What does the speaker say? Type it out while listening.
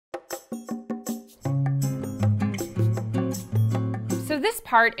This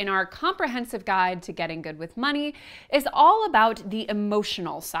part in our comprehensive guide to getting good with money is all about the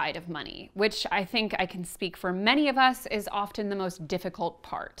emotional side of money, which I think I can speak for many of us is often the most difficult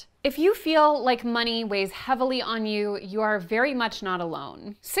part. If you feel like money weighs heavily on you, you are very much not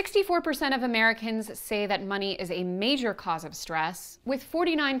alone. 64% of Americans say that money is a major cause of stress, with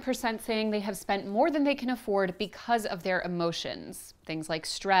 49% saying they have spent more than they can afford because of their emotions, things like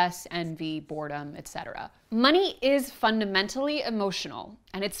stress, envy, boredom, etc. Money is fundamentally emotional,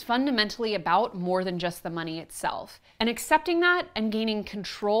 and it's fundamentally about more than just the money itself. And accepting that and gaining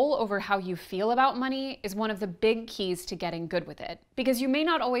control over how you feel about money is one of the big keys to getting good with it. Because you may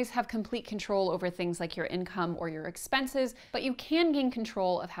not always have complete control over things like your income or your expenses, but you can gain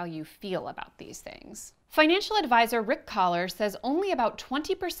control of how you feel about these things. Financial advisor Rick Collar says only about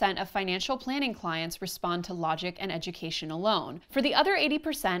 20% of financial planning clients respond to logic and education alone. For the other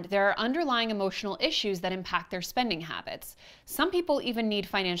 80%, there are underlying emotional issues that impact their spending habits. Some people even need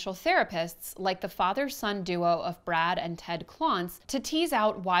financial therapists, like the father-son duo of Brad and Ted Klontz, to tease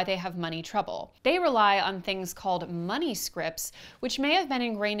out why they have money trouble. They rely on things called money scripts, which may have been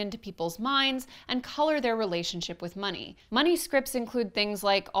ingrained into people's minds and color their relationship with money. Money scripts include things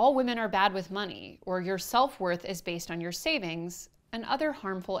like all women are bad with money, or your self-worth is based on your savings, and other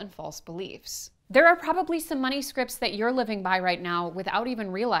harmful and false beliefs. There are probably some money scripts that you're living by right now without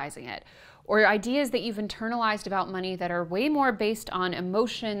even realizing it, or ideas that you've internalized about money that are way more based on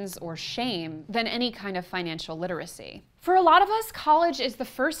emotions or shame than any kind of financial literacy. For a lot of us, college is the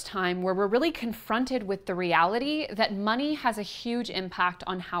first time where we're really confronted with the reality that money has a huge impact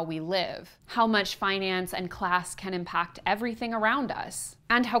on how we live, how much finance and class can impact everything around us,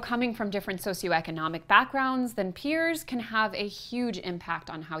 and how coming from different socioeconomic backgrounds than peers can have a huge impact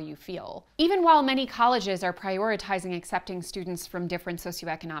on how you feel. Even while many colleges are prioritizing accepting students from different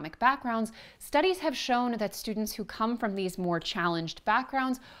socioeconomic backgrounds, studies have shown that students who come from these more challenged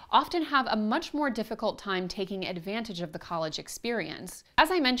backgrounds often have a much more difficult time taking advantage of the college experience.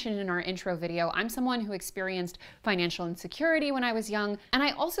 As I mentioned in our intro video, I'm someone who experienced financial insecurity when I was young, and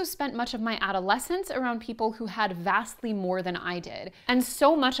I also spent much of my adolescence around people who had vastly more than I did. And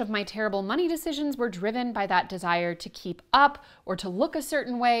so much of my terrible money decisions were driven by that desire to keep up or to look a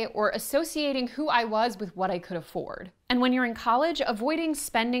certain way or associating who I was with what I could afford. And when you're in college, avoiding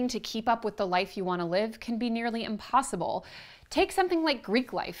spending to keep up with the life you want to live can be nearly impossible. Take something like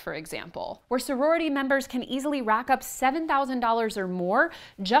Greek life, for example, where sorority members can easily rack up $7,000 or more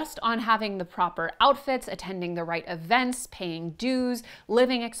just on having the proper outfits, attending the right events, paying dues,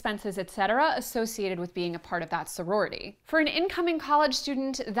 living expenses, etc., associated with being a part of that sorority. For an incoming college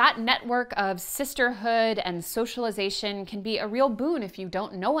student, that network of sisterhood and socialization can be a real boon if you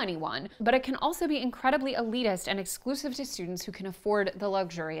don't know anyone, but it can also be incredibly elitist and exclusive to students who can afford the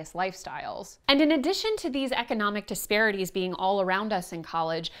luxurious lifestyles. And in addition to these economic disparities being all around us in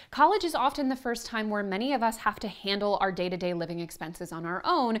college, college is often the first time where many of us have to handle our day-to-day living expenses on our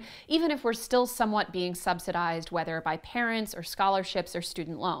own, even if we're still somewhat being subsidized, whether by parents or scholarships or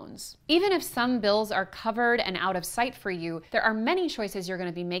student loans. Even if some bills are covered and out of sight for you, there are many choices you're going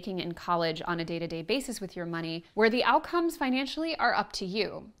to be making in college on a day-to-day basis with your money, where the outcomes financially are up to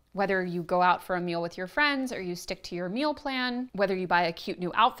you. Whether you go out for a meal with your friends or you stick to your meal plan, whether you buy a cute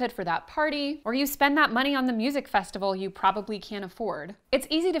new outfit for that party, or you spend that money on the music festival you probably can't afford. It's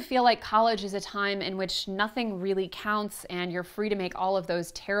easy to feel like college is a time in which nothing really counts and you're free to make all of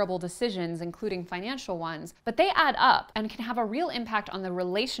those terrible decisions, including financial ones, but they add up and can have a real impact on the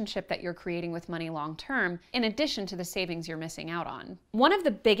relationship that you're creating with money long term, in addition to the savings you're missing out on. One of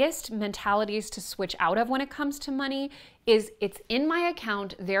the biggest mentalities to switch out of when it comes to money is it's in my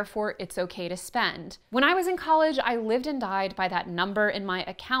account, therefore it's okay to spend. When I was in college, I lived and died by that number in my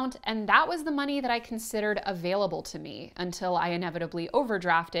account, and that was the money that I considered available to me until I inevitably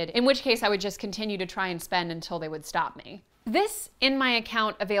overdrafted, in which case I would just continue to try and spend until they would stop me. This in my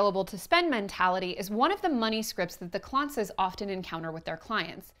account available to spend mentality is one of the money scripts that the Klontzes often encounter with their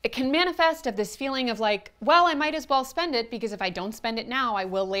clients. It can manifest of this feeling of like, well, I might as well spend it because if I don't spend it now, I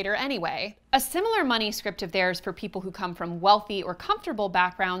will later anyway. A similar money script of theirs for people who come from wealthy or comfortable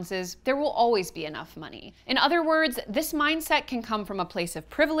backgrounds is there will always be enough money. In other words, this mindset can come from a place of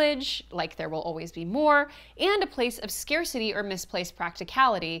privilege, like there will always be more, and a place of scarcity or misplaced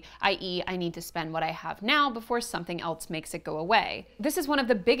practicality, i.e. I need to spend what I have now before something else makes it go away. This is one of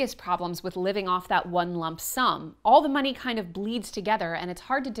the biggest problems with living off that one lump sum. All the money kind of bleeds together and it's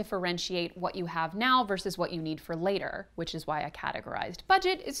hard to differentiate what you have now versus what you need for later, which is why a categorized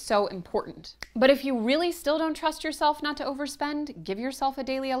budget is so important. overspend. But if you really still don't trust yourself not to overspend, give yourself a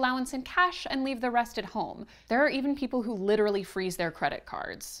daily allowance in cash and leave the rest at home. There are even people who literally freeze their credit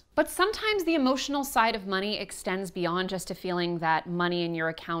cards. But sometimes the emotional side of money extends beyond just a feeling that money in your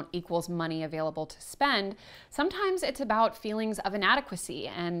account equals money available to spend. Sometimes it's about feelings of inadequacy,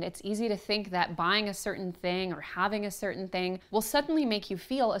 and it's easy to think that buying a certain thing or having a certain thing will suddenly make you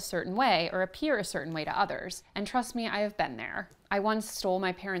feel a certain way or appear a certain way to others. And trust me, I have been there. I once stole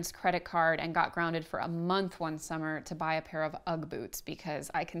my parents' credit card and got grounded for a month one summer to buy a pair of UGG boots because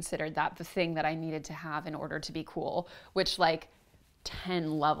I considered that the thing that I needed to have in order to be cool, which, like,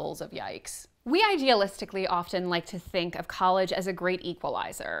 10 levels of yikes. We idealistically often like to think of college as a great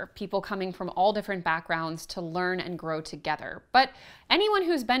equalizer, people coming from all different backgrounds to learn and grow together. But anyone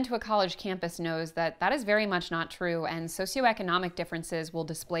who's been to a college campus knows that that is very much not true, and socioeconomic differences will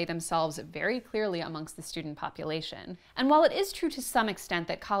display themselves very clearly amongst the student population. And while it is true to some extent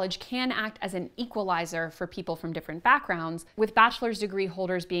that college can act as an equalizer for people from different backgrounds, with bachelor's degree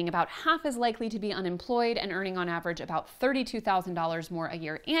holders being about half as likely to be unemployed and earning on average about $32,000 more a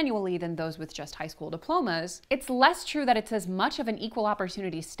year annually than those with just high school diplomas, it's less true that it's as much of an equal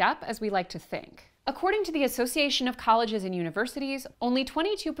opportunity step as we like to think. According to the Association of Colleges and Universities, only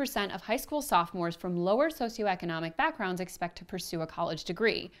 22% of high school sophomores from lower socioeconomic backgrounds expect to pursue a college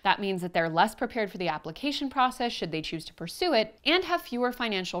degree. That means that they're less prepared for the application process should they choose to pursue it, and have fewer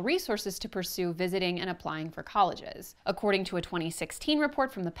financial resources to pursue visiting and applying for colleges. According to a 2016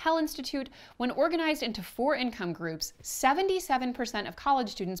 report from the Pell Institute, when organized into 4 income groups, 77% of college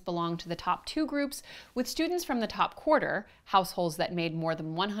students belong to the top 2 groups, with students from the top quarter, households that made more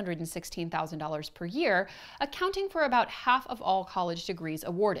than $116,000 per year, accounting for about half of all college degrees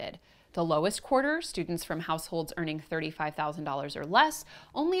awarded. The lowest quarter, students from households earning $35,000 or less,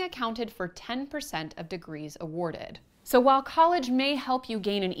 only accounted for 10% of degrees awarded. So while college may help you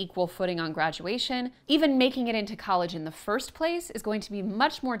gain an equal footing on graduation, even making it into college in the first place is going to be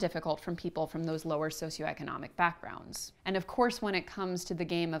much more difficult from people from those lower socioeconomic backgrounds. And of course, when it comes to the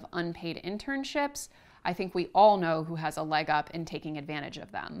game of unpaid internships, I think we all know who has a leg up in taking advantage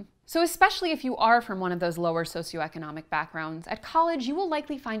of them. So especially if you are from one of those lower socioeconomic backgrounds, at college you will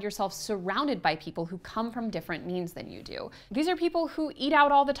likely find yourself surrounded by people who come from different means than you do. These are people who eat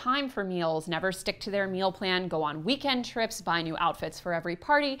out all the time for meals, never stick to their meal plan, go on weekend trips, buy new outfits for every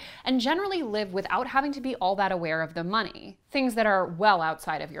party, and generally live without having to be all that aware of the money. Things that are well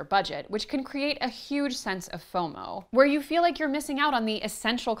outside of your budget, which can create a huge sense of FOMO, where you feel like you're missing out on the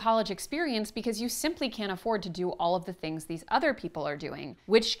essential college experience because you simply can't afford to do all of the things these other people are doing,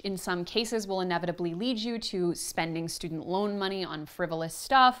 which in some cases will inevitably lead you to spending student loan money on frivolous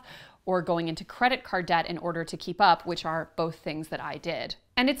stuff or going into credit card debt in order to keep up, which are both things that I did.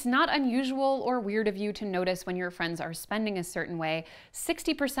 And it's not unusual or weird of you to notice when your friends are spending a certain way.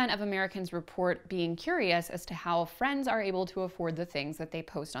 60% of Americans report being curious as to how friends are able to afford the things that they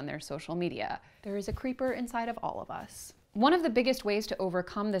post on their social media. There is a creeper inside of all of us. One of the biggest ways to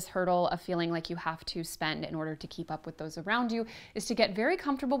overcome this hurdle of feeling like you have to spend in order to keep up with those around you is to get very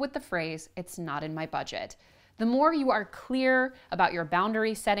comfortable with the phrase, "It's not in my budget." The more you are clear about your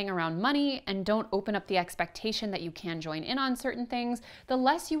boundary setting around money and don't open up the expectation that you can join in on certain things, the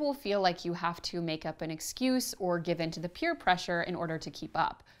less you will feel like you have to make up an excuse or give in to the peer pressure in order to keep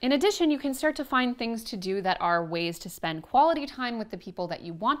up. In addition, you can start to find things to do that are ways to spend quality time with the people that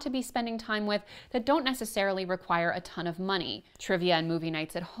you want to be spending time with that don't necessarily require a ton of money. Trivia and movie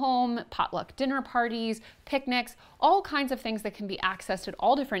nights at home, potluck dinner parties, picnics, all kinds of things that can be accessed at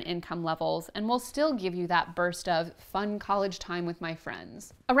all different income levels and will still give you that burst of fun college time with my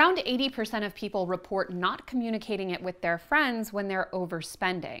friends. Around 80% of people report not communicating it with their friends when they're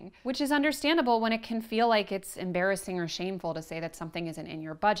overspending, which is understandable when it can feel like it's embarrassing or shameful to say that something isn't in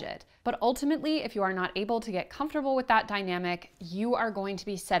your budget. But ultimately, if you are not able to get comfortable with that dynamic, you are going to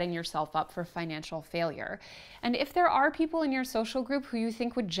be setting yourself up for financial failure. And if there are people in your social group who you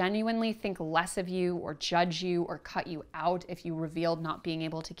think would genuinely think less of you or judge you or cut you out if you revealed not being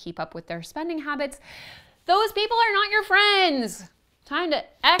able to keep up with their spending habits, those people are not your friends. Time to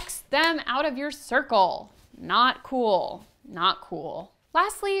X them out of your circle. Not cool. Not cool.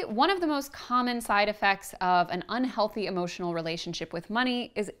 Lastly, one of the most common side effects of an unhealthy emotional relationship with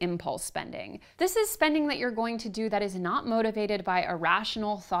money is impulse spending. This is spending that you're going to do that is not motivated by a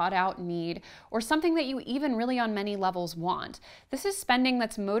rational, thought-out need or something that you even really on many levels want. This is spending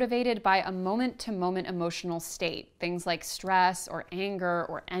that's motivated by a moment-to-moment emotional state, things like stress or anger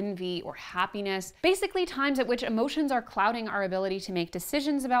or envy or happiness, basically times at which emotions are clouding our ability to make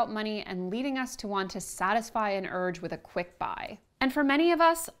decisions about money and leading us to want to satisfy an urge with a quick buy. And for many of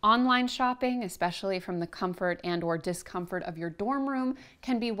us, online shopping, especially from the comfort and/or discomfort of your dorm room,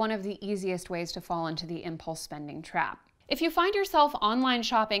 can be one of the easiest ways to fall into the impulse spending trap. If you find yourself online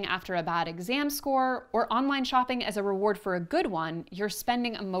shopping after a bad exam score, or online shopping as a reward for a good one, you're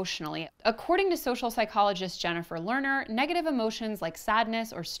spending emotionally. According to social psychologist Jennifer Lerner, negative emotions like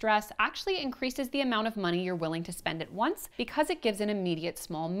sadness or stress actually increases the amount of money you're willing to spend at once because it gives an immediate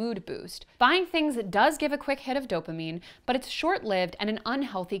small mood boost. Buying things does give a quick hit of dopamine, but it's short-lived and an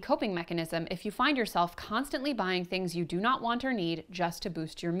unhealthy coping mechanism if you find yourself constantly buying things you do not want or need just to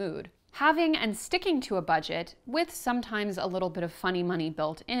boost your mood. Having and sticking to a budget, with sometimes a little bit of funny money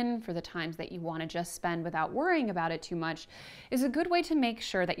built in for the times that you want to just spend without worrying about it too much, is a good way to make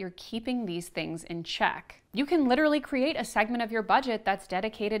sure that you're keeping these things in check. You can literally create a segment of your budget that's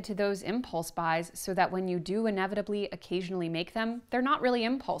dedicated to those impulse buys so that when you do inevitably occasionally make them, they're not really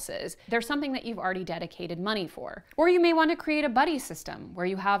impulses. They're something that you've already dedicated money for. Or you may want to create a buddy system where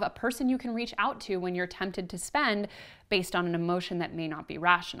you have a person you can reach out to when you're tempted to spend based on an emotion that may not be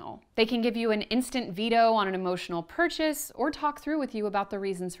rational. They can give you an instant veto on an emotional purchase or talk through with you about the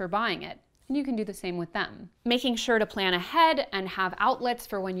reasons for buying it. And you can do the same with them. Making sure to plan ahead and have outlets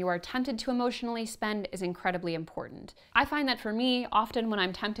for when you are tempted to emotionally spend is incredibly important. I find that for me, often when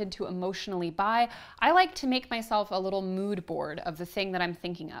I'm tempted to emotionally buy, I like to make myself a little mood board of the thing that I'm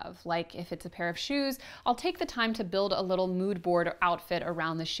thinking of. Like if it's a pair of shoes, I'll take the time to build a little mood board or outfit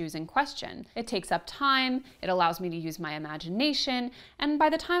around the shoes in question. It takes up time, it allows me to use my imagination, and by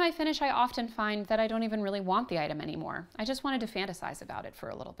the time I finish, I often find that I don't even really want the item anymore. I just wanted to fantasize about it for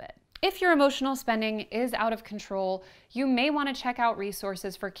a little bit. If your emotional spending is out of control, you may want to check out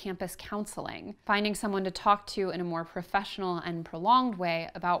resources for campus counseling, finding someone to talk to in a more professional and prolonged way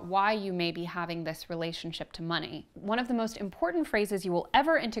about why you may be having this relationship to money. One of the most important phrases you will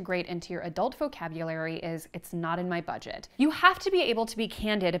ever integrate into your adult vocabulary is, "It's not in my budget." You have to be able to be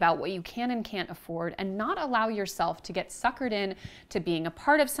candid about what you can and can't afford and not allow yourself to get suckered in to being a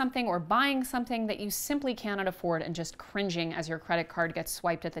part of something or buying something that you simply cannot afford and just cringing as your credit card gets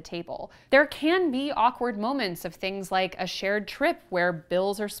swiped at the table. There can be awkward moments of things like a shared trip where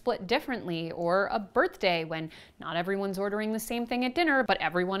bills are split differently, or a birthday when not everyone's ordering the same thing at dinner, but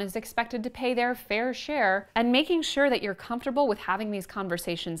everyone is expected to pay their fair share. And making sure that you're comfortable with having these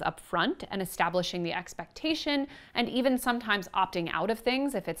conversations up front and establishing the expectation, and even sometimes opting out of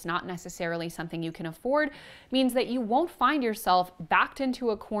things if it's not necessarily something you can afford, means that you won't find yourself backed into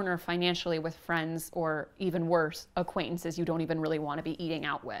a corner financially with friends, or even worse, acquaintances you don't even really want to be eating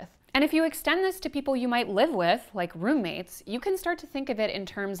out with. And if you extend this to people you might live with, like roommates, you can start to think of it in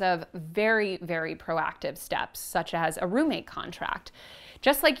terms of very, very proactive steps, such as a roommate contract.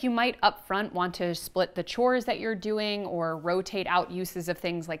 Just like you might upfront want to split the chores that you're doing or rotate out uses of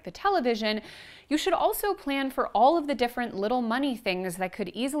things like the television, you should also plan for all of the different little money things that could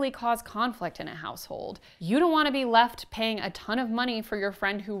easily cause conflict in a household. You don't want to be left paying a ton of money for your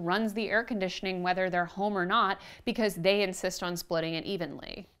friend who runs the air conditioning whether they're home or not because they insist on splitting it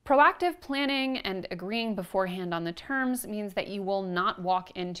evenly. Proactive planning and agreeing beforehand on the terms means that you will not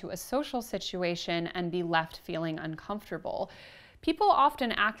walk into a social situation and be left feeling uncomfortable. People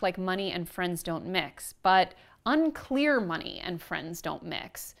often act like money and friends don't mix, but unclear money and friends don't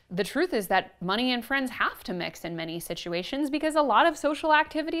mix. The truth is that money and friends have to mix in many situations because a lot of social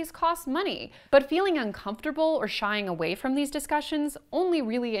activities cost money. But feeling uncomfortable or shying away from these discussions only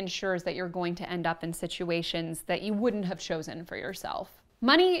really ensures that you're going to end up in situations that you wouldn't have chosen for yourself.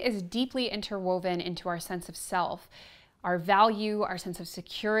 Money is deeply interwoven into our sense of self, our value, our sense of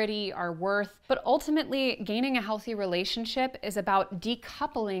security, our worth. But ultimately, gaining a healthy relationship is about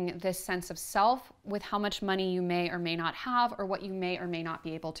decoupling this sense of self with how much money you may or may not have or what you may or may not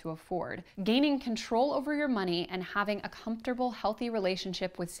be able to afford. Gaining control over your money and having a comfortable, healthy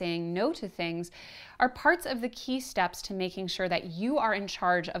relationship with saying no to things are parts of the key steps to making sure that you are in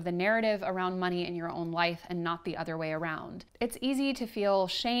charge of the narrative around money in your own life and not the other way around. It's easy to feel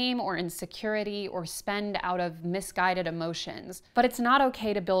shame or insecurity or spend out of misguided emotions, but it's not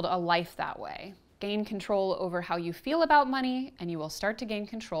okay to build a life that way. Gain control over how you feel about money, and you will start to gain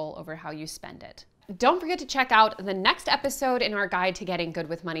control over how you spend it. Don't forget to check out the next episode in our guide to getting good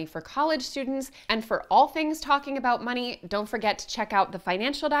with money for college students. And for all things talking about money, don't forget to check out The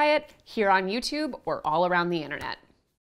Financial Diet here on YouTube or all around the internet.